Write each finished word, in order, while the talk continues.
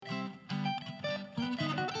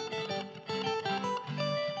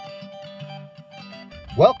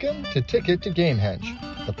Welcome to Ticket to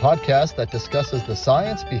Gamehenge, the podcast that discusses the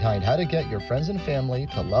science behind how to get your friends and family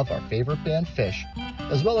to love our favorite band Phish,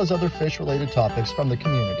 as well as other Phish-related topics from the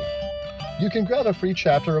community. You can grab a free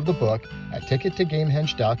chapter of the book at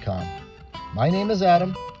tickettogamehenge.com. My name is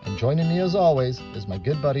Adam, and joining me as always is my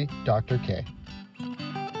good buddy, Dr. K.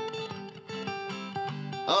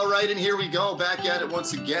 All right, and here we go, back at it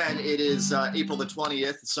once again. It is April the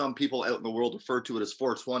 20th. Some people out in the world refer to it as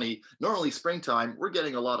 420. Normally springtime. We're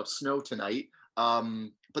getting a lot of snow tonight,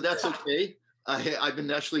 but that's okay. I've been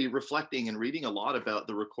actually reflecting and reading a lot about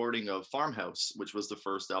the recording of Farmhouse, which was the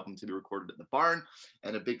first album to be recorded in the barn.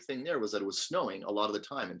 And a big thing there was that it was snowing a lot of the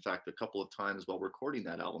time. In fact, a couple of times while recording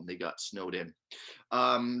that album, they got snowed in.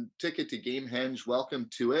 Ticket to Gamehenge, welcome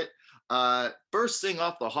to it. First thing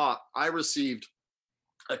off the hop, I received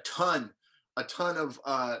a ton of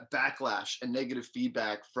backlash and negative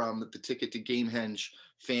feedback from the Ticket to Gamehenge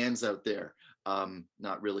fans out there.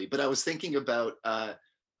 Not really, but I was thinking about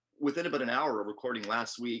within about an hour of recording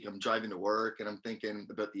last week, I'm driving to work and I'm thinking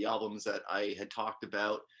about the albums that I had talked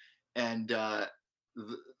about, and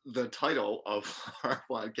the title of our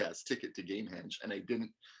podcast, Ticket to Gamehenge, and I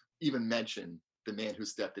didn't even mention The Man Who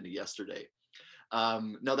Stepped Into Yesterday.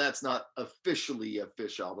 Now, that's not officially a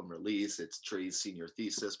Phish album release. It's Trey's senior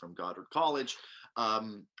thesis from Goddard College.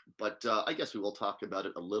 But I guess we will talk about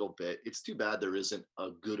it a little bit. It's too bad there isn't a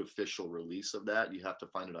good official release of that. You have to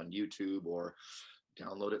find it on YouTube or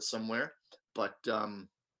download it somewhere. But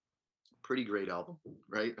pretty great album,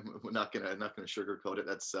 right? We're not gonna sugarcoat it.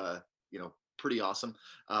 That's pretty awesome.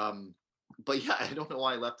 But yeah, I don't know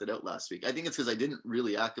why I left it out last week. I think it's because I didn't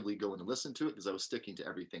really actively go and listen to it because I was sticking to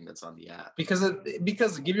everything that's on the app.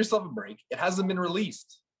 Because give yourself a break. It hasn't been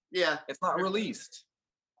released. Yeah. It's not released,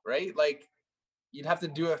 right? Like, you'd have to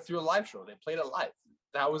do it through a live show. They played it live.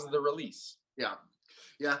 That was the release. Yeah,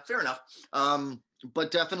 fair enough.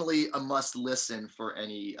 But definitely a must listen for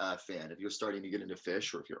any fan. If you're starting to get into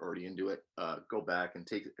Phish, or if you're already into it, go back and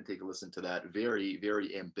take a listen to that. Very,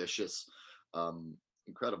 very ambitious,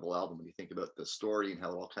 incredible album when you think about the story and how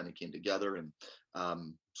it all kind of came together, and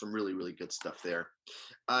some really, really good stuff there.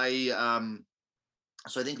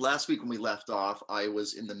 So I think last week when we left off, I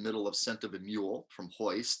was in the middle of Scent of a Mule from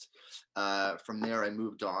Hoist. From there, I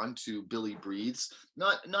moved on to Billy Breathes.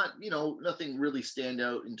 Not nothing really stand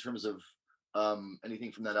out in terms of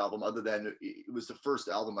anything from that album, other than it was the first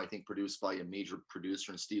album I think produced by a major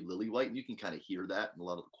producer in Steve Lillywhite, and you can kind of hear that in a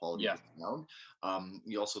lot of the quality of the sound.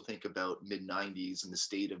 You also think about mid-90s and the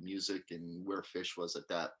state of music and where Phish was at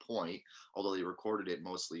that point, although they recorded it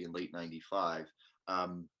mostly in late 95.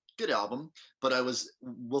 Good album, but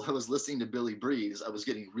while I was listening to Billy Breathes, I was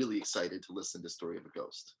getting really excited to listen to Story of a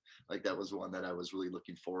Ghost. Like, that was one that I was really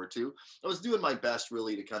looking forward to. I was doing my best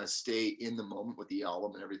really to kind of stay in the moment with the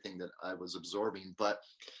album and everything that I was absorbing, but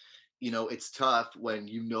it's tough when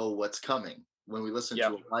you know what's coming. When we listen to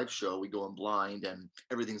a live show, we go in blind and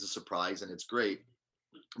everything's a surprise and it's great.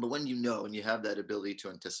 But when you know and you have that ability to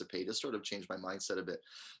anticipate, it sort of changed my mindset a bit.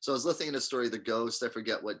 So I was listening to Story of the Ghost, I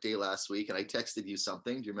forget what day last week, and I texted you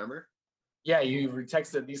something. Do you remember? Yeah, you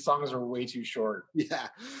texted, these songs are way too short. Yeah.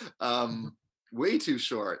 Way too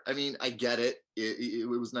short. I mean, I get it. It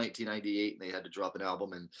was 1998 and they had to drop an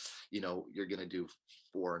album, and you're going to do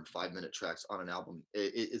 4 and 5 minute tracks on an album.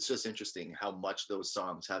 It's just interesting how much those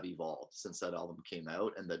songs have evolved since that album came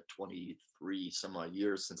out, and the 23 some odd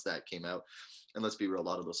years since that came out. And let's be real, a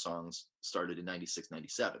lot of those songs started in 96,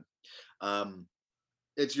 97.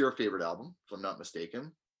 It's your favorite album, if I'm not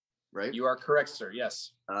mistaken, right? You are correct, sir.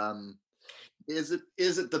 Yes. Is it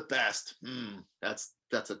the best?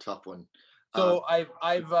 That's a tough one. So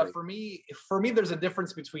for me, there's a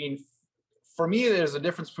difference between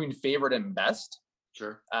favorite and best.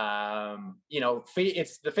 Sure.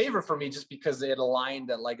 It's the favorite for me just because it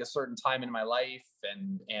aligned at like a certain time in my life,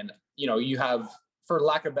 and you have, for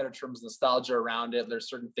lack of better terms, nostalgia around it. There's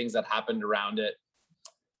certain things that happened around it.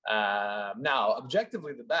 Now,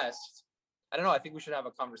 objectively, the best, I don't know. I think we should have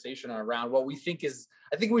a conversation around what we think is.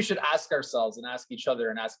 I think we should ask ourselves and ask each other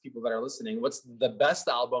and ask people that are listening, what's the best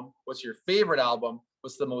album? What's your favorite album?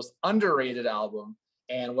 What's the most underrated album?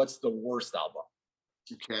 And what's the worst album?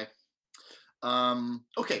 Okay.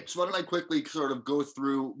 Okay. So why don't I quickly sort of go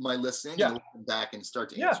through my listing and we'll come back and start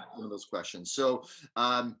to answer some of those questions. So,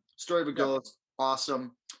 Story of a Ghost,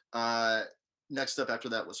 awesome. Next up after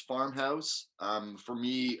that was Farmhouse. For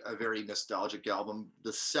me, a very nostalgic album.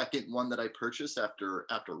 The second one that I purchased after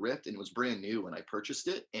Rift, and it was brand new when I purchased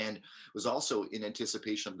it, and was also in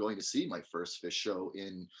anticipation of going to see my first Phish show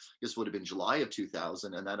in, this would have been July of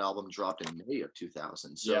 2000, and that album dropped in May of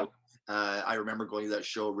 2000. So I remember going to that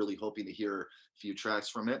show really hoping to hear a few tracks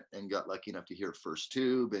from it, and got lucky enough to hear First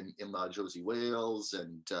Tube and In La Josie Wales,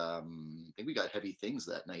 and I think we got Heavy Things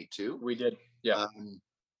that night too. We did. Yeah.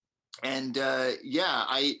 And yeah,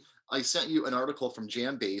 I sent you an article from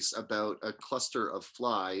Jambase about a cluster of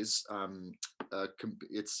flies.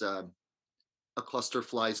 It's a cluster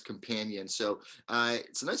flies companion. So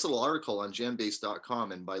it's a nice little article on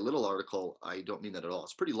jambase.com. And by little article, I don't mean that at all.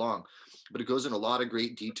 It's pretty long, but it goes in a lot of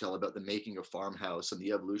great detail about the making of Farmhouse and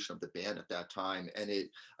the evolution of the band at that time. And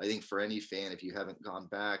I think for any fan, if you haven't gone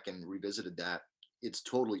back and revisited that, it's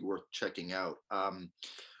totally worth checking out.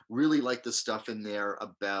 Really like the stuff in there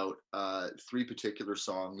about 3 particular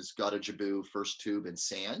songs: Gotta Jaboo, First Tube, and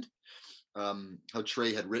Sand. How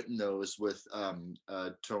Trey had written those with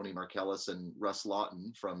Tony Markellis and Russ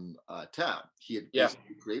Lawton from Tab. He had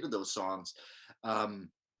basically created those songs. And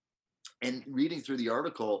reading through the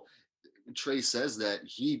article, Trey says that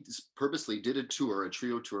he purposely did a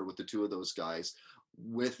trio tour with the 2 of those guys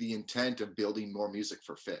with the intent of building more music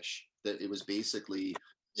for Phish. That it was basically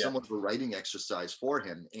somewhat of a writing exercise for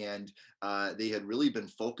him. And they had really been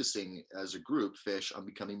focusing as a group, Phish, on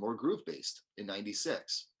becoming more groove based in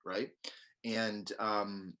 '96, right? And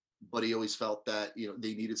but he always felt that, you know,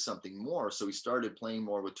 they needed something more. So he started playing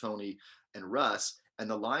more with Tony and Russ. And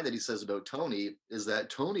the line that he says about Tony is that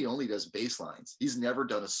Tony only does bass lines. He's never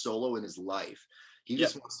done a solo in his life. He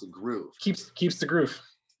just wants to groove. Keeps the groove.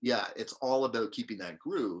 Yeah, it's all about keeping that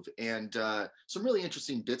groove. And some really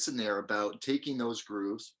interesting bits in there about taking those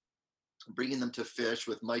grooves, bringing them to Phish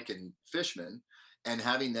with Mike and Fishman, and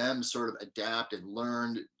having them sort of adapt and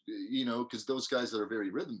learn, you know, because those guys that are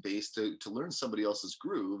very rhythm based, to learn somebody else's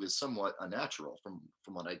groove is somewhat unnatural from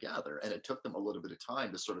what I gather. And it took them a little bit of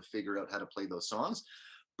time to sort of figure out how to play those songs.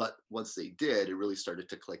 But once they did, it really started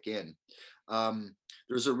to click in.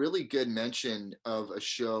 There's a really good mention of a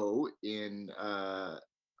show in,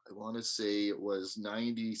 I want to say it was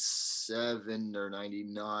 97 or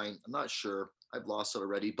 99. I'm not sure. I've lost it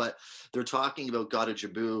already. But they're talking about Gotta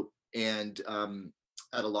Jaboo and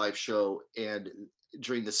at a live show. And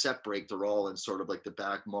during the set break, they're all in sort of like the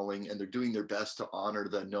back mulling, and they're doing their best to honor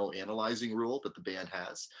the no analyzing rule that the band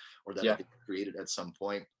has, or that they created at some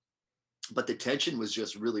point. But the tension was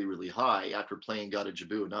just really, really high after playing Gotta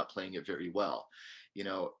Jaboo, not playing it very well. You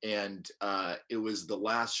know, and it was the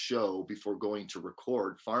last show before going to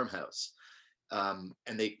record Farmhouse. And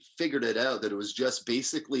they figured it out that it was just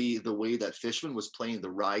basically the way that Fishman was playing the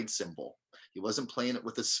ride cymbal. He wasn't playing it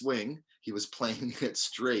with a swing. He was playing it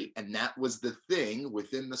straight. And that was the thing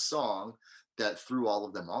within the song that threw all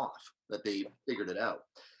of them off, that they figured it out.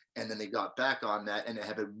 And then they got back on that, and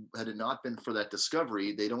had it not been for that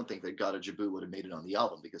discovery, they don't think that Gotta Jaboo would have made it on the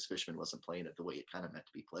album, because Fishman wasn't playing it the way it kind of meant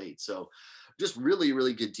to be played. So just really,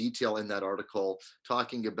 really good detail in that article,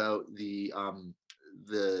 talking about the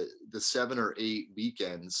 7 or 8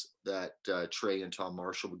 weekends that Trey and Tom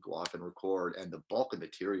Marshall would go off and record, and the bulk of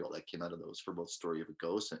material that came out of those for both Story of a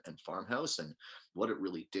Ghost and Farmhouse, and what it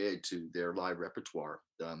really did to their live repertoire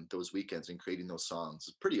those weekends and creating those songs.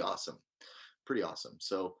 It's pretty awesome.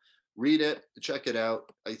 So read it, check it out.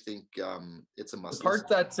 I think it's a must. The part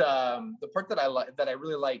that I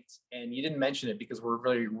really liked, and you didn't mention it because we're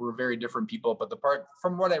very different people, but the part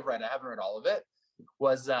from what I've read, I haven't read all of it,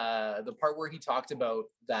 was the part where he talked about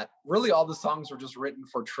that really all the songs were just written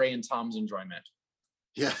for Trey and Tom's enjoyment.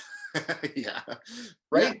 Yeah. Yeah.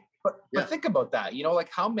 Right. Yeah. But think about that, you know, like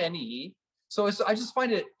how many, so I just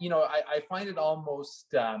find it, you know, I find it almost,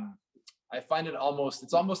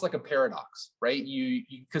 it's almost like a paradox, right?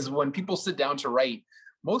 Because when people sit down to write,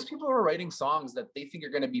 most people are writing songs that they think are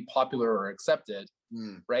going to be popular or accepted,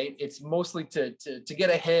 right? It's mostly to get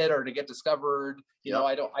a hit or to get discovered. You know,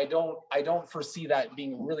 I don't foresee that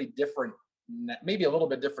being really different, maybe a little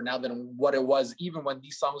bit different now than what it was even when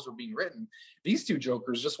these songs were being written. These 2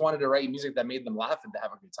 jokers just wanted to write music that made them laugh and to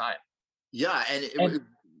have a good time. Yeah,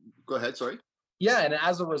 go ahead, sorry. Yeah, and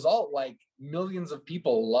as a result, like millions of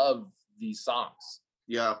people love these songs.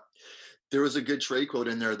 Yeah, there was a good Trey quote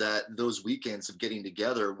in there that those weekends of getting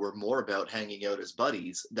together were more about hanging out as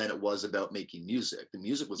buddies than it was about making music. The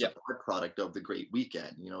music was a byproduct of the great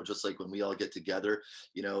weekend, you know, just like when we all get together,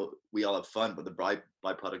 you know, we all have fun, but the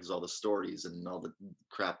byproduct is all the stories and all the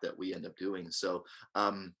crap that we end up doing. So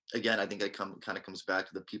again, I think it kind of comes back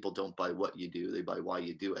to the people don't buy what you do, they buy why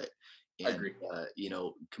you do it. And, I agree. You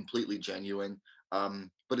know, completely genuine.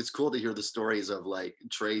 But it's cool to hear the stories of like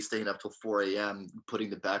Trey staying up till 4 a.m. putting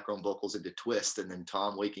the background vocals into Twist, and then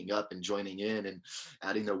Tom waking up and joining in and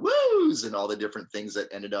adding the woos and all the different things that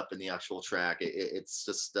ended up in the actual track. It's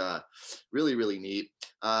just really, really neat.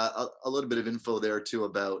 A little bit of info there too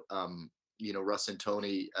about Russ and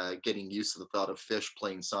Tony getting used to the thought of Fish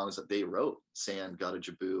playing songs that they wrote, Sand, Gotta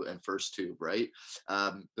Jaboo, and First Tube, right?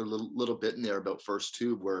 There's a little bit in there about First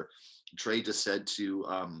Tube where Trey just said to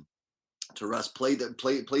Russ, play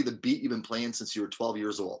the beat you've been playing since you were 12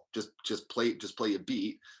 years old. Just play a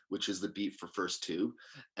beat, which is the beat for First Tube,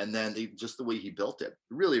 and then just the way he built it,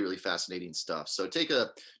 really fascinating stuff. So take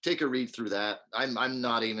a read through that. I'm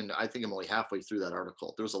not even. I think I'm only halfway through that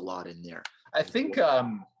article. There's a lot in there. I think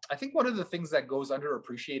one of the things that goes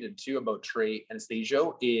underappreciated too about Trey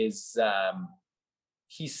Anastasio is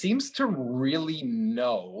he seems to really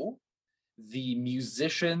know the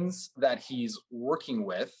musicians that he's working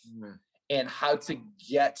with. And how to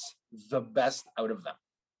get the best out of them.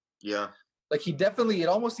 Yeah. Like he definitely, it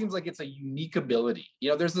almost seems like it's a unique ability.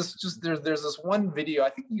 There's this one video, I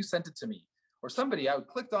think you sent it to me or somebody, I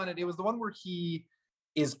clicked on it. It was the one where he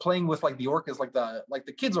is playing with like the orchestra, like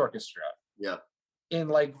the kids orchestra. Yeah. In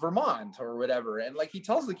like Vermont or whatever. And like, he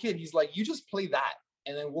tells the kid, he's like, you just play that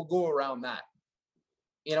and then we'll go around that.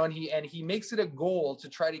 And he makes it a goal to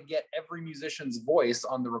try to get every musician's voice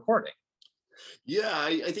on the recording. Yeah,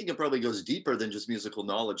 I think it probably goes deeper than just musical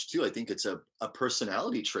knowledge too. I think it's a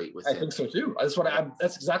personality trait with him. I think so too.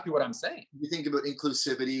 That's exactly what I'm saying. You think about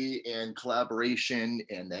inclusivity and collaboration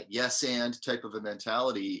and that yes and type of a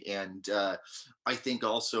mentality, and I think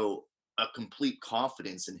also a complete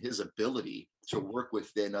confidence in his ability to work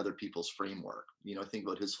within other people's framework. Think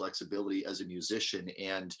about his flexibility as a musician,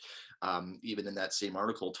 and even in that same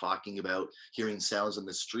article talking about hearing sounds in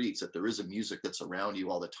the streets, that there is a music that's around you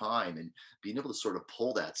all the time, and being able to sort of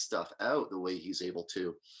pull that stuff out the way he's able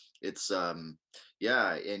to. It's and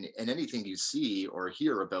anything you see or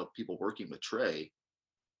hear about people working with Trey,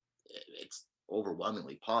 it's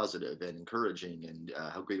overwhelmingly positive and encouraging, and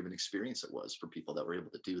how great of an experience it was for people that were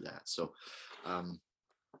able to do that. So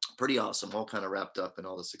pretty awesome, all kind of wrapped up in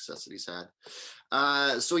all the success that he's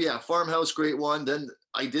had. So yeah, Farmhouse, great one. Then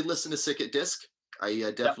I did listen to Sick at Disc.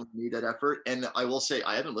 I definitely made that effort, and I will say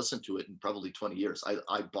I haven't listened to it in probably 20 years.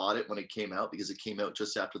 I bought it when it came out because it came out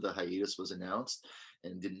just after the hiatus was announced,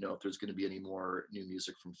 and didn't know if there's going to be any more new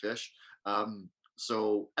music from Fish.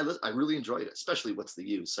 So I really enjoyed it, especially What's the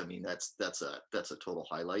Use. I mean, that's a total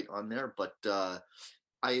highlight on there, but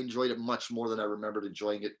I enjoyed it much more than I remembered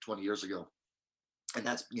enjoying it 20 years ago. And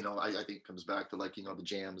that's, I think it comes back to like, the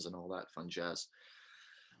jams and all that fun jazz.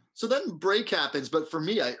 So then break happens. But for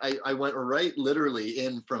me, I went right literally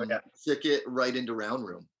in from Sick It right into Round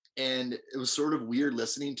Room. And it was sort of weird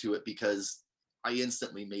listening to it because I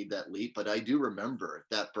instantly made that leap. But I do remember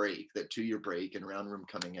that break, that 2-year break, and Round Room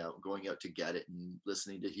coming out, going out to get it and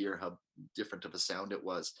listening to hear how different of a sound it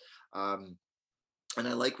was. And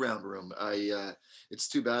I like Round Room. It's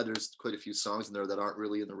too bad there's quite a few songs in there that aren't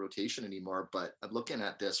really in the rotation anymore, but I'm looking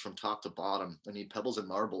at this from top to bottom. I mean, Pebbles and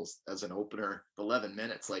Marbles as an opener, 11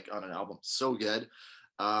 minutes, like on an album, so good.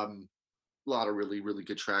 A lot of really, really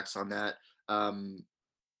good tracks on that. And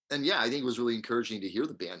yeah, I think it was really encouraging to hear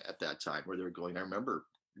the band at that time where they were going. I remember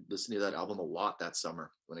listening to that album a lot that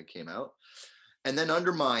summer when it came out. And then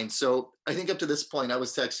Undermine. So I think up to this point, I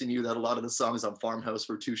was texting you that a lot of the songs on Farmhouse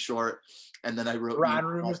were too short. And then I wrote Round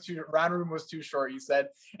Room was too short, you said.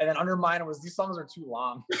 And then Undermine was, these songs are too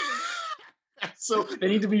long. So they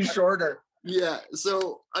need to be shorter. Yeah.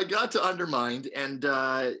 So I got to Undermined, and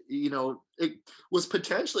it was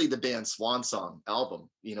potentially the band's swan song album.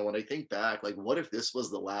 When I think back, like, what if this was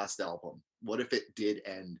the last album? What if it did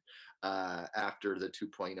end after the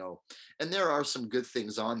 2.0? And there are some good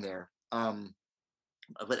things on there.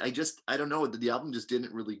 But I don't know, the album just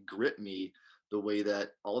didn't really grip me the way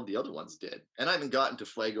that all of the other ones did. And I haven't gotten to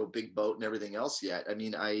Fuego, Big Boat, and everything else yet. I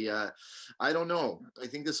mean, I don't know. I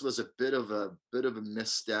think this was a bit of a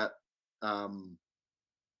misstep. I'm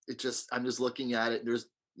just looking at it. There's,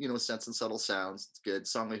 Sense and Subtle Sounds. It's good.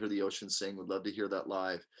 Song I Hear the Ocean Sing. Would love to hear that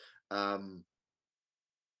live. But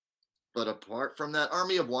apart from that,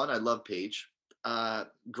 Army of One, I love Page.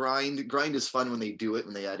 Grind is fun when they do it,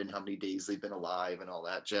 when they add in how many days they've been alive and all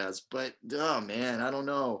that jazz, but oh man, I don't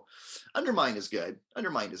know. Undermine is good,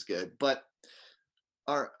 but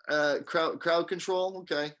our crowd control,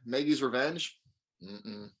 okay. Maggie's Revenge,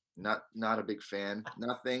 not a big fan.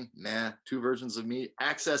 Nothing, nah. Two Versions of Me.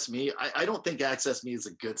 Access Me, I don't think Access Me is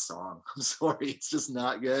a good song. I'm sorry, it's just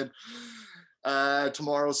not good.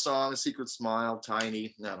 Tomorrow's Song, Secret Smile,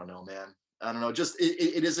 Tiny, I don't know, man. I don't know, just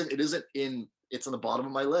it isn't in. It's on the bottom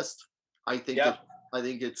of my list. I think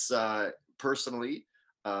it's personally,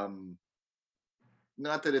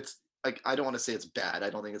 not that it's like, I don't want to say it's bad. I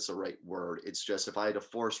don't think it's the right word. It's just, if I had to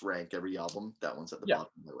force rank every album, that one's at the bottom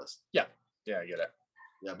of my list. Yeah, I get it.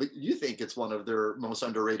 Yeah, but you think it's one of their most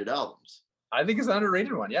underrated albums? I think it's an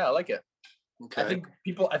underrated one. Yeah, I like it. Okay. I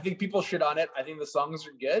think people shit on it. I think the songs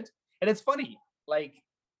are good. And it's funny. Like,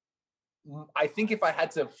 I think if I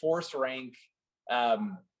had to force rank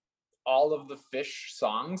all of the Fish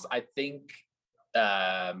songs, I think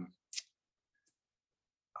I'm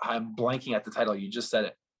blanking at the title. You just said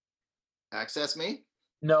it. Access Me?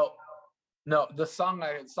 No, the song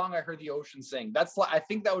I heard the ocean sing. That's I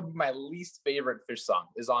think that would be my least favorite Fish song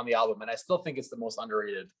is on the album, and I still think it's the most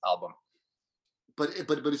underrated album. But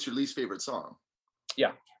it's your least favorite song?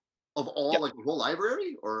 Yeah. Of all, like the whole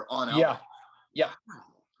library or on album? Yeah.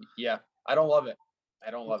 I don't love it.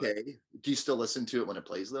 Okay. Do you still listen to it when it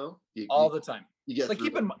plays though? All the time. You get like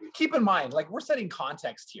keep in mind, like we're setting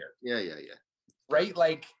context here. Yeah. Right?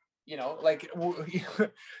 Like, you know, like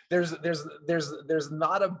there's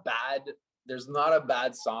not a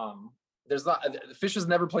bad song. Fish has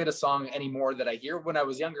never played a song anymore that I hear. When I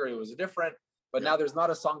was younger, it was different, but now there's not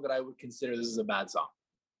a song that I would consider this is a bad song.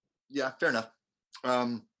 Yeah, fair enough.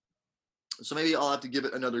 So maybe I'll have to give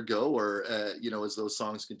it another go, or as those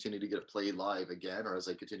songs continue to get played live again, or as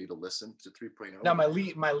I continue to listen to 3.0. Now, my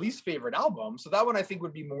least favorite album, so that one I think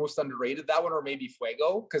would be most underrated. That one, or maybe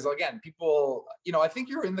Fuego, because again, people, I think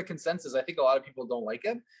you're in the consensus. I think a lot of people don't like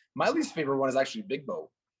it. My least favorite one is actually Big Boat.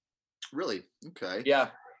 Really? Okay. Yeah.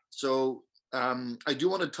 So I do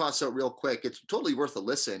want to toss out real quick. It's totally worth a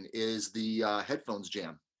listen. Is the Headphones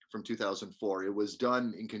Jam from 2004? It was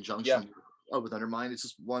done in conjunction. Yeah. With Undermine. It's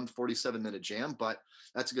just 47-minute jam, but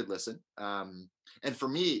that's a good listen. And for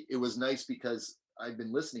me, it was nice because I've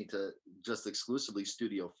been listening to just exclusively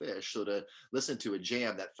Studio Fish. So to listen to a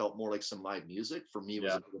jam that felt more like some live music for me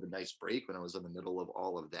was a bit of a nice break when I was in the middle of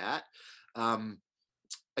all of that.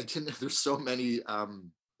 There's so many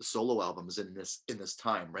solo albums in this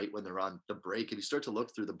time, right? When they're on the break. If you start to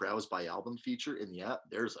look through the browse by album feature in the app,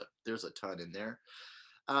 there's a ton in there.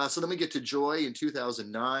 So then we get to Joy in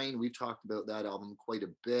 2009. We've talked about that album quite a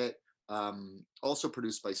bit. Also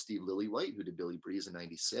produced by Steve Lillywhite, who did Billy Breeze in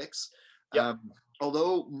 96. Yep.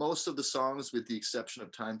 Although most of the songs, with the exception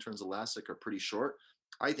of Time Turns Elastic, are pretty short,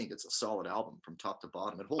 I think it's a solid album from top to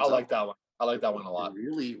bottom. It holds up. I like that one. I like that one a lot. It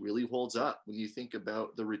really, really holds up when you think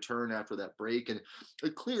about the return after that break, and a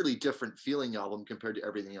clearly different feeling album compared to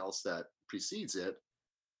everything else that precedes it.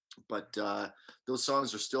 But those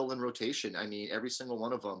songs are still in rotation. I mean, every single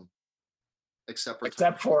one of them, except for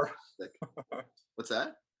what's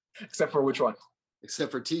that? Except for which one?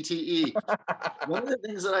 Except for TTE. One of the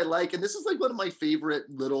things that I like, and this is like one of my favorite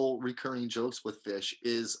little recurring jokes with Fish,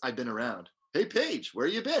 is I've been around. Hey, Paige, where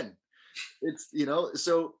you been? It's,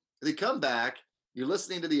 so they come back, you're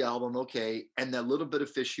listening to the album, okay, and that little bit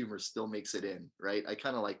of Fish humor still makes it in, right? I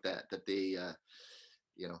kind of like that they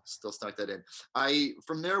still stuck that in. I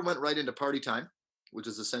from there went right into Party Time, which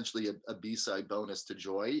is essentially a B-side bonus to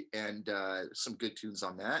Joy, and some good tunes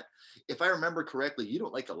on that. If I remember correctly, you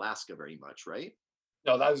don't like Alaska very much, right?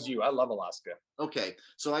 No, that was you. I love Alaska. Okay,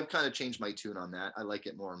 so I've kind of changed my tune on that. I like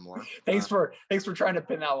it more and more. Thanks for trying to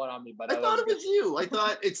pin that one on me, but I thought it was you. I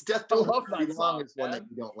thought it's Death Don't Hurt Very Long is one that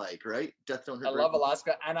you don't like, right? Death Don't Hurt. I love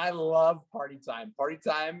Alaska, and I love Party Time. Party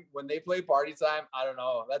Time, when they play Party Time, I don't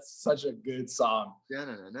know. That's such a good song. Yeah.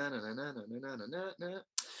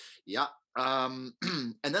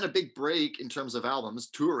 And then a big break in terms of albums,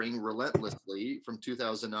 touring relentlessly from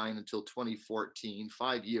 2009 until 2014,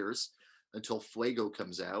 5 years until Fuego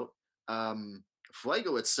comes out.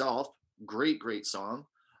 Fuego itself, great song.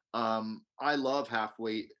 I love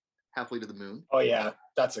Halfway to the Moon. Oh yeah,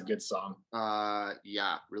 that's a good song.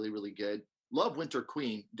 Yeah, really, really good. Love Winter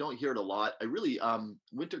Queen. Don't hear it a lot. I really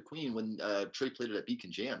Winter Queen, when Trey played it at Beacon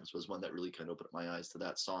Jams, was one that really kind of opened up my eyes to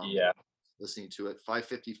that song. Yeah. Listening to it.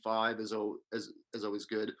 555 is always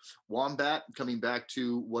good. Wombat, coming back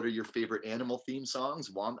to what are your favorite animal theme songs?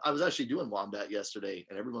 I was actually doing Wombat yesterday,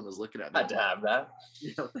 and everyone was looking at me. I had to have that.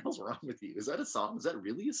 What the hell's wrong with you? Is that a song? Is that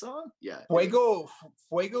really a song? Yeah.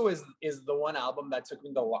 Fuego is the one album that took me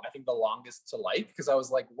the longest to like, because I was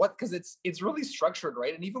like, what? Because it's really structured,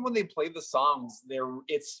 right? And even when they play the songs,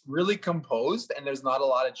 it's really composed and there's not a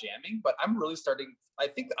lot of jamming. But I'm really I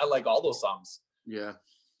think I like all those songs.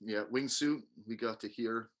 Yeah, Wingsuit, we got to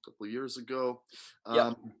hear a couple of years ago.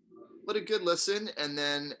 But a good listen. And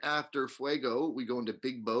then after Fuego, we go into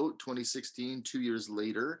Big Boat, 2016, 2 years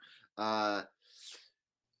later. I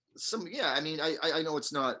know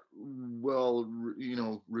it's not well,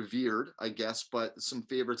 revered, I guess, but some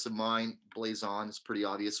favorites of mine. Blaze On is a pretty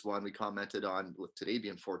obvious one. We commented on, with today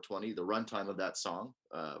being 420, the runtime of that song,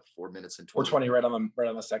 4 minutes and 20. 420 right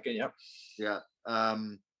on the second, yeah. Yeah.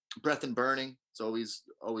 Breath and Burning, it's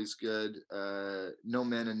always good. No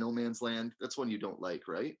Man in No Man's Land, that's one you don't like,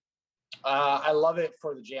 right? I love it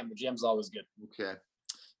for the jam. The jam's always good. Okay.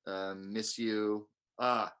 Miss You.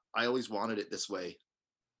 I Always Wanted It This Way.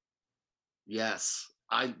 Yes,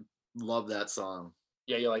 I love that song.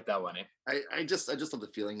 Yeah, you like that one, eh? I just love the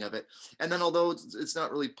feeling of it. And then although it's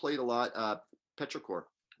not really played a lot, Petrichor,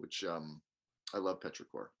 which I love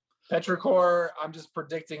Petrichor. Petrichor, I'm just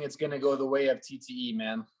predicting it's gonna go the way of TTE,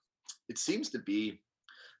 man. It seems to be.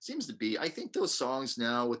 I think those songs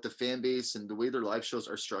now with the fan base and the way their live shows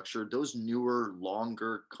are structured, those newer,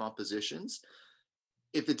 longer compositions,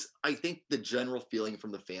 I think the general feeling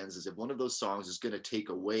from the fans is if one of those songs is going to take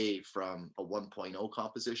away from a 1.0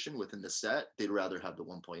 composition within the set, they'd rather have the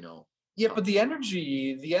 1.0. Yeah, but the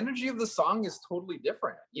energy of the song is totally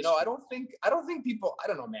different. You know, I don't think people, I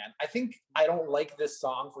don't know, man. I think I don't like this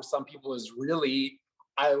song for some people is really,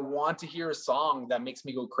 I want to hear a song that makes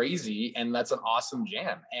me go crazy, and that's an awesome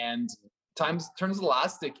jam. And Turns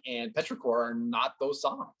Elastic and Petrichor are not those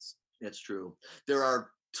songs. That's true. There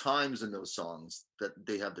are times in those songs that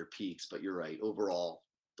they have their peaks, but you're right. Overall,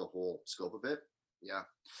 the whole scope of it, yeah.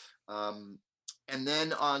 And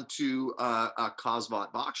then on to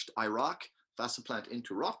Cosvat Boxed, I Rock, Fasseplant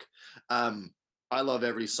into Rock. I love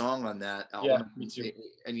every song on that album. Yeah, me too.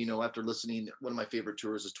 And you know, after listening, one of my favorite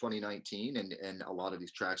tours is 2019, and a lot of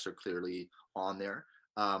these tracks are clearly on there.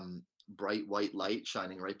 Bright white light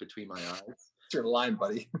shining right between my eyes. It's your line,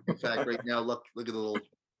 buddy. In fact, right now, look at the little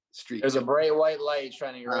streak. There's a bright white light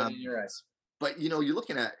shining right in your eyes. But you know, you're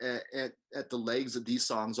looking at the legs that these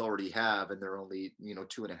songs already have, and they're only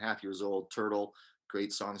 2.5 years old. Turtle,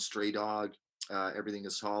 great song. Stray Dog, Everything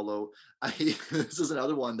Is Hollow. This is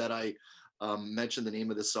another one that I mentioned the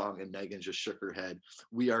name of the song, and Megan just shook her head.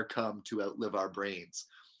 We Are Come to Outlive Our Brains.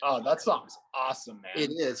 Oh, that song's awesome, man. It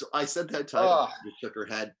is. I said that title. She shook her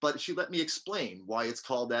head, but she let me explain why it's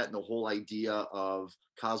called that and the whole idea of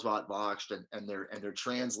Kasvat Boxed and they're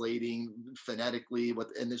translating phonetically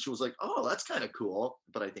and then she was like, "Oh, that's kind of cool."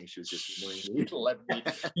 But I think she was just ignoring me.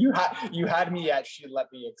 You had me at she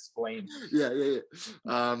let me explain. Yeah.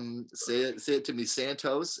 Say it to me,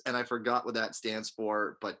 Santos, and I forgot what that stands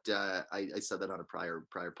for, but I said that on a prior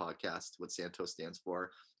podcast what Santos stands for.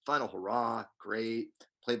 Final Hurrah, great.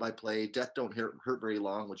 Play-by-play, Death Don't Hurt Very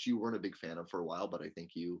Long, which you weren't a big fan of for a while, but I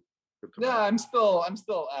think you. I'm still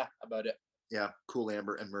about it. Yeah, Cool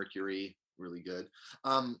Amber and Mercury, really good.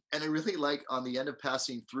 And I really like on the end of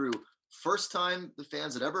Passing Through, first time the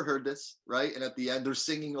fans had ever heard this, right? And at the end they're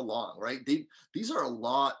singing along, right? These are a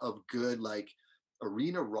lot of good like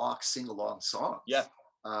arena rock sing-along songs. Yeah.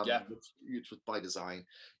 Which was by design.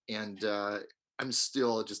 And I'm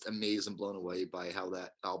still just amazed and blown away by how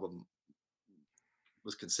that album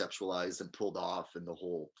was conceptualized and pulled off, and the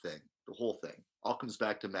whole thing all comes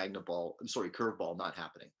back to Curveball not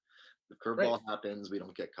happening. The Curveball happens, we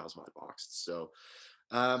don't get Cosmot Boxed. So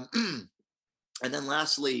and then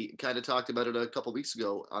lastly, kind of talked about it a couple weeks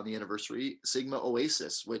ago on the anniversary, Sigma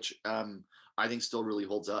Oasis, which I think still really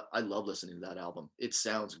holds up. I love listening to that album. It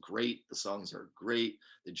sounds great, the songs are great,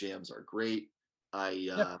 the jams are great. I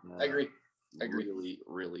agree. Really,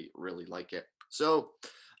 really, really like it. So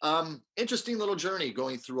interesting little journey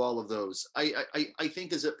going through all of those. I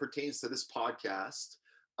think as it pertains to this podcast,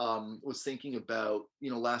 was thinking about,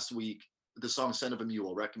 last week, the song Son of a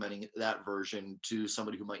Mule, recommending that version to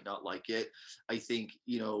somebody who might not like it. I think,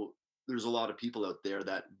 there's a lot of people out there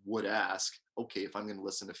that would ask, okay, if I'm going to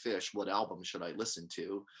listen to Fish, what album should I listen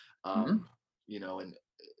to? And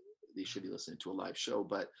they should be listening to a live show.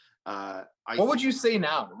 But what would you say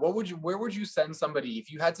now? Where would you send somebody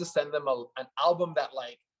if you had to send them an album that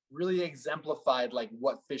like really exemplified like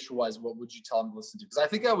what Fish was? What would you tell them to listen to? Because I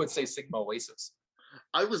think I would say Sigma Oasis.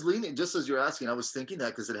 I was leaning, just as you're asking, I was thinking that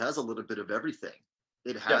because it has a little bit of everything.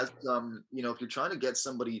 It has some, if you're trying to get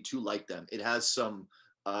somebody to like them, it has some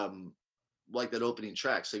like that opening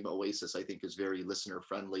track, Sigma Oasis, I think is very listener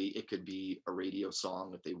friendly. It could be a radio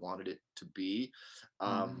song if they wanted it to be.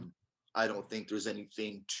 I don't think there's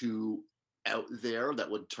anything too out there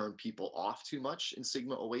that would turn people off too much in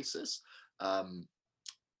Sigma Oasis. I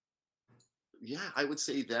would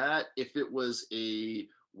say that. If it was a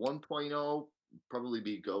 1.0, probably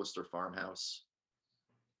be Ghost or Farmhouse,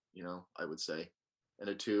 I would say. And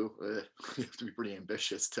a 2, you have to be pretty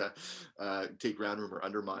ambitious to take Round Room or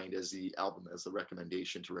Undermined as the album, as the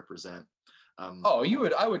recommendation to represent. I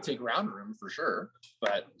would take Round Room for sure.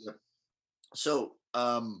 But so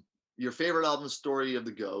your favorite album, Story of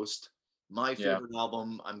the Ghost. My favorite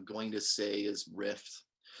album, I'm going to say, is Rift.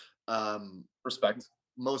 Respect.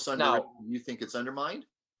 Most underrated. Now, you think it's Undermined?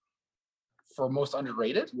 For most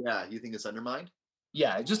underrated? Yeah, you think it's Undermined?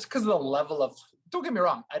 Yeah, just because of the level of, don't get me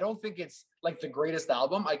wrong, I don't think it's like the greatest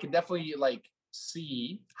album. I can definitely like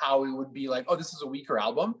see how it would be like, oh, this is a weaker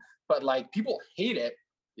album, but like people hate it.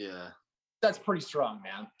 Yeah. That's pretty strong,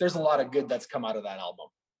 man. There's a lot of good that's come out of that album.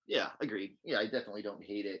 Yeah, agreed. Yeah, I definitely don't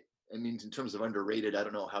hate it. I mean, in terms of underrated, I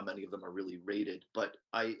don't know how many of them are really rated, but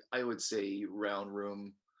I would say Round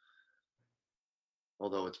Room,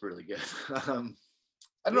 although it's really good.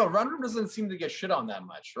 I don't know. Round Room doesn't seem to get shit on that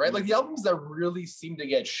much, right? Like the albums that really seem to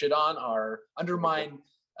get shit on are Undermine,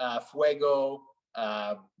 Fuego,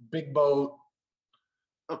 Big Boat.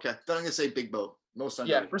 Okay, then I'm gonna say Big Boat. Most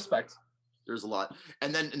underrated. Yeah, respect. There's a lot,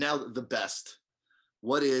 and then now the best.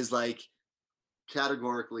 What is like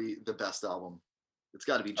categorically the best album? It's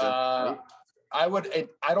got to be Junta, right?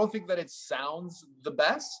 I don't think that it sounds the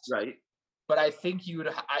best, right? But I think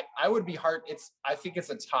I would be hard. I think it's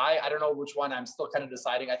a tie. I don't know which one. I'm still kind of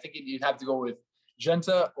deciding. I think you'd have to go with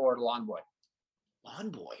Junta or Lawn Boy.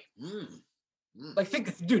 Lawn Boy. Like think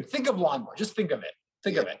of Lawn Boy. Just think of it.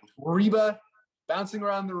 Think of it. Reba bouncing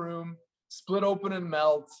around the room, split open and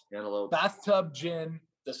melt, Antelope. Bathtub gin,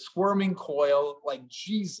 the squirming coil. Like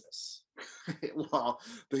Jesus. Well,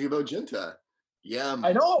 think about Junta. Yeah.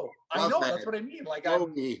 I know. That's what I mean. Like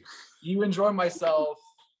you enjoy myself.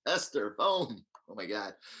 Esther, boom. Oh my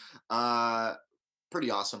God. Pretty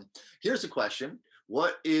awesome. Here's a question.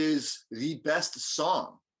 What is the best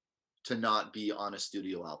song to not be on a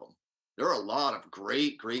studio album? There are a lot of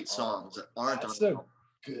great songs that aren't on. That's a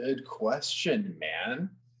good question, man.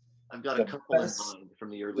 I've got a couple in mind from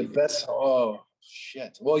the early days. Best. Oh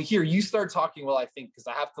shit. Well, here you start talking. Well, I think because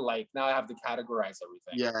I have to now I have to categorize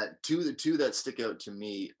everything. Yeah, the two that stick out to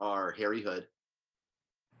me are Harry Hood.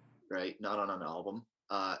 Right, not on an album.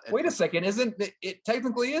 Wait a second, isn't it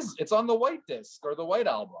technically is? It's on the white disc or the white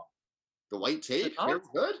album. The white tape? Harry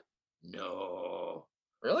Hood? No.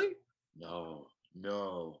 Really?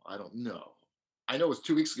 No, I don't know. I know it was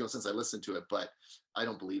 2 weeks ago since I listened to it, but I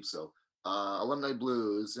don't believe so. Alumni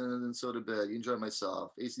Blues, and then So to Bed, You Enjoy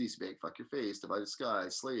Myself, AC/DC Bake, Fuck Your Face, Divided Sky,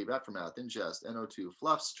 Slave, Aftermath, Ingest, NO2,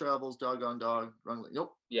 Fluffs, Travels, Doggone Dog, Wrong.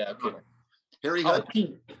 Nope. Yeah, okay. Harry Hood.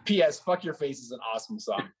 P.S. Fuck Your Face is an awesome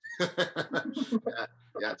song. yeah,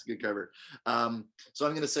 it's a good cover. So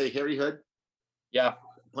I'm going to say Harry Hood. Yeah.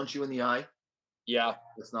 Punch You in the Eye. Yeah.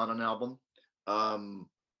 It's not an album. Maki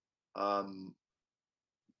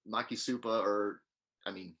Supa, or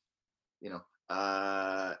I mean,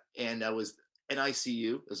 and that was an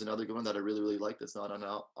ICU is another good one that I really, really like. That's not on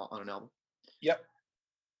an album. Yep.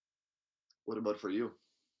 What about for you?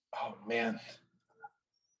 Oh man.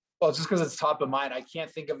 Well, just because it's top of mind, I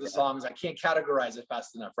can't think of the songs. I can't categorize it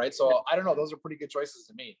fast enough, right? So I don't know. Those are pretty good choices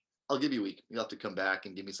to me. I'll give you a week. You'll have to come back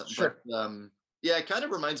and give me something. Sure. But, yeah, it kind of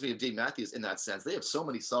reminds me of Dave Matthews in that sense. They have so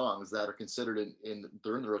many songs that are considered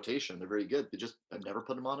they're in the rotation. They're very good. I've never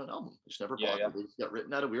put them on an album. They just never bothered. Yeah. They just got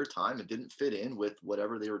written at a weird time and didn't fit in with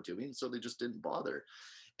whatever they were doing, so they just didn't bother.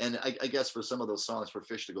 And I guess for some of those songs, for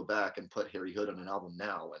Fish to go back and put Harry Hood on an album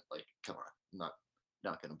now, and like, come on, I'm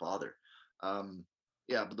not going to bother.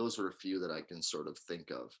 Yeah, but those are a few that I can sort of think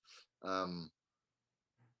of.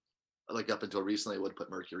 Like up until recently, I would put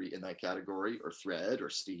Mercury in that category, or Thread, or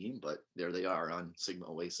Steam, but there they are on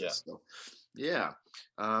Sigma Oasis. Yeah. So, yeah.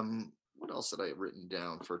 What else did I have written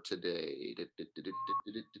down for today?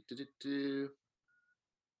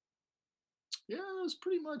 Yeah, that was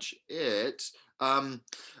pretty much it.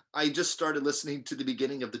 I just started listening to the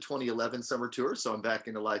beginning of the 2011 summer tour, so I'm back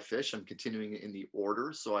into Live Fish. I'm continuing in the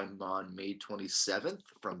order, so I'm on May 27th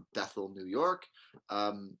from Bethel, New York.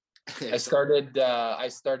 I started,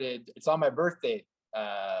 it's on my birthday,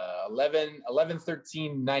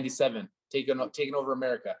 11/13/97, taking over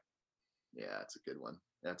America. Yeah, that's a good one.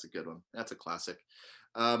 That's a classic.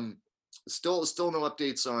 Still no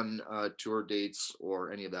updates on tour dates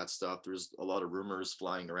or any of that stuff. There's a lot of rumors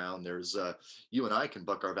flying around. There's you and I can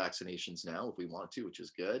book our vaccinations now if we want to, which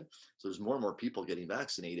is good. So there's more and more people getting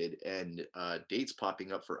vaccinated, and dates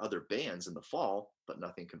popping up for other bands in the fall, but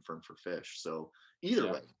nothing confirmed for Fish. So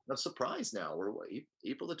either way, I'm surprised now. We're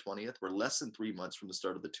April the 20th. We're less than 3 months from the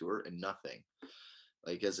start of the tour, and nothing.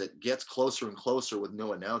 Like, as it gets closer and closer with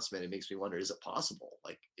no announcement, it makes me wonder, is it possible?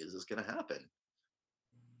 Like, is this going to happen?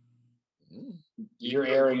 You're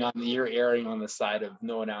erring on the side of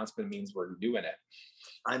no announcement means we're doing it.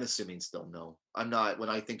 I'm assuming still no. I'm not. When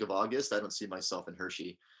I think of August, I don't see myself in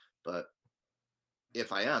Hershey, but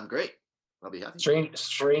if I am, great. I'll be happy.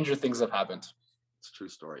 Stranger things have happened. It's a true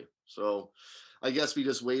story. So I guess we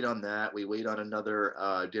just wait on that. We wait on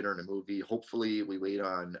another dinner and a movie. Hopefully we wait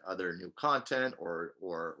on other new content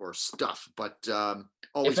or stuff. But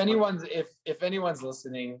if anyone's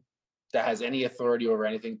listening that has any authority over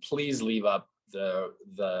anything, please leave up the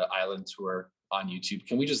island tour on YouTube.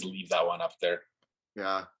 Can we just leave that one up there?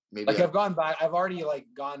 Yeah, maybe Like I've already like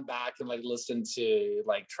gone back and like listened to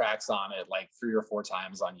like tracks on it like 3 or 4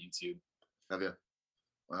 times on YouTube. have you?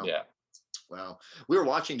 Wow. Yeah. Wow. We were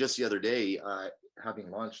watching just the other day,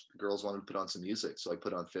 having lunch, the girls wanted to put on some music. So I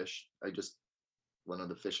put on Fish. I just went on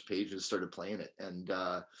the Fish page and started playing it. And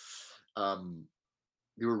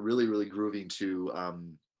they were really, really grooving to, I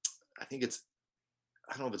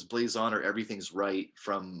don't know if it's Blaze On or Everything's Right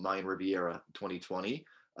from Mayan Riviera 2020.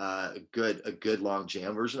 A good long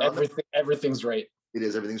jam version of it. Everything's Right. It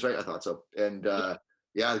is Everything's Right. I thought so. And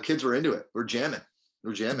yeah, the kids were into it. We're jamming.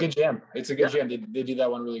 It's a good jam. It's a good jam. They do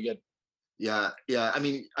that one really good. Yeah. I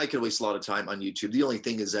mean, I could waste a lot of time on YouTube. The only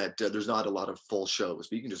thing is that there's not a lot of full shows,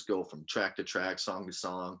 but you can just go from track to track, song to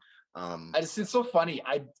song. It's so funny.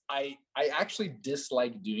 I actually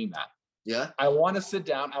dislike doing that. Yeah. I want to sit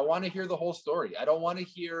down. I want to hear the whole story. I don't want to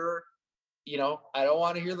hear, I don't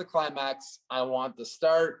want to hear the climax. I want the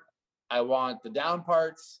start. I want the down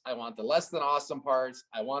parts. I want the less than awesome parts.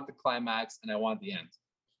 I want the climax, and I want the end.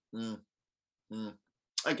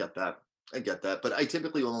 I get that. But I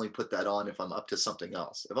typically will only put that on if I'm up to something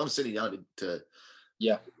else. If I'm sitting down to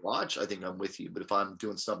watch, I think I'm with you. But if I'm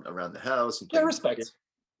doing something around the house and respect.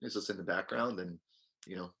 It's just in the background, and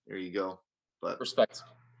there you go. But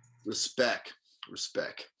respect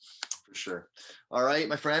for sure. All right,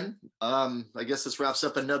 my friend. I guess this wraps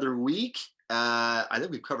up another week. I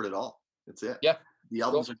think we've covered it all. That's it. Yeah. The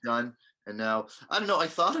albums are done. And now, I don't know,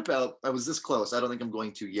 I was this close. I don't think I'm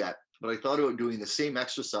going to yet, but I thought about doing the same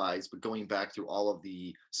exercise, but going back through all of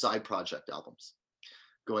the side project albums,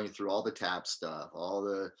 going through all the tap stuff, all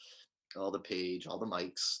the page, all the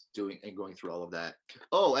mics, going through all of that.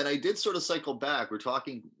 Oh, and I did sort of cycle back. We're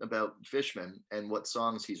talking about Fishman and what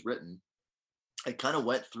songs he's written. I kind of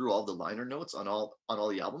went through all the liner notes on all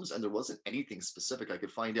the albums, and there wasn't anything specific I could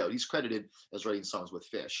find out. He's credited as writing songs with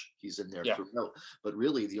Fish. He's in there throughout. But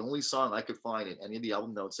really, the only song I could find in any of the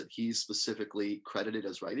album notes that he's specifically credited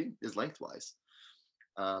as writing is Lengthwise.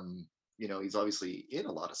 He's obviously in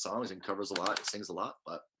a lot of songs and covers a lot, sings a lot,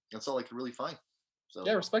 but that's all I could really find. So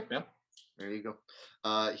yeah, respect, man. There you go.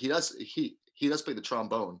 He does play the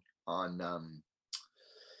trombone on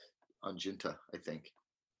Jinta, I think.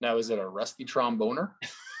 Now, is it a rusty tromboner?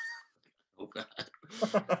 Hope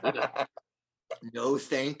not. No,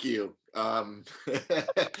 thank you. Gross.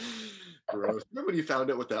 Remember when you found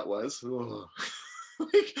out what that was?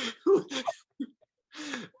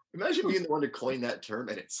 Imagine being the one to coin that term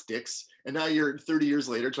and it sticks. And now you're 30 years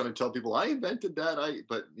later trying to tell people I invented that.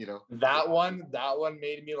 That one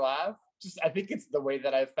made me laugh. I think it's the way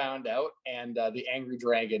that I found out, and the Angry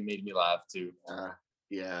Dragon made me laugh too.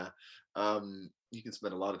 Yeah. You can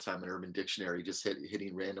spend a lot of time in Urban Dictionary just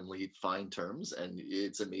hitting randomly find terms, and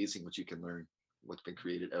it's amazing what you can learn, what's been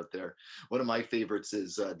created out there. One of my favorites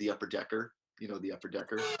is the Upper Decker. The Upper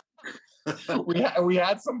Decker. we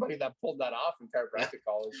had somebody that pulled that off in chiropractic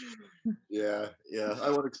college. Yeah. I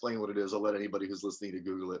won't explain what it is. I'll let anybody who's listening to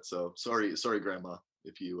Google it. So sorry, Grandma,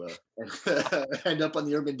 if you end up on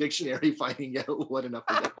the Urban Dictionary finding out what an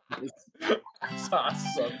Upper Decker is. That's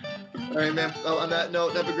awesome. All right, man. Well, on that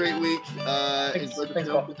note, have a great week. Enjoy the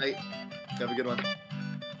show tonight. Have a good one.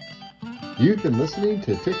 You've been listening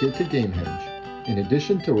to Ticket to Gamehenge. In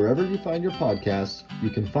addition to wherever you find your podcasts, you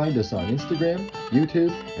can find us on Instagram,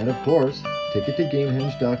 YouTube, and of course,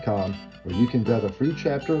 tickettogamehenge.com, where you can grab a free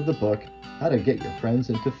chapter of the book, How to Get Your Friends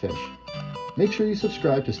into Fish. Make sure you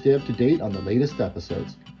subscribe to stay up to date on the latest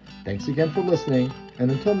episodes. Thanks again for listening,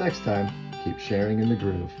 and until next time, keep sharing in the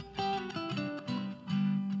groove.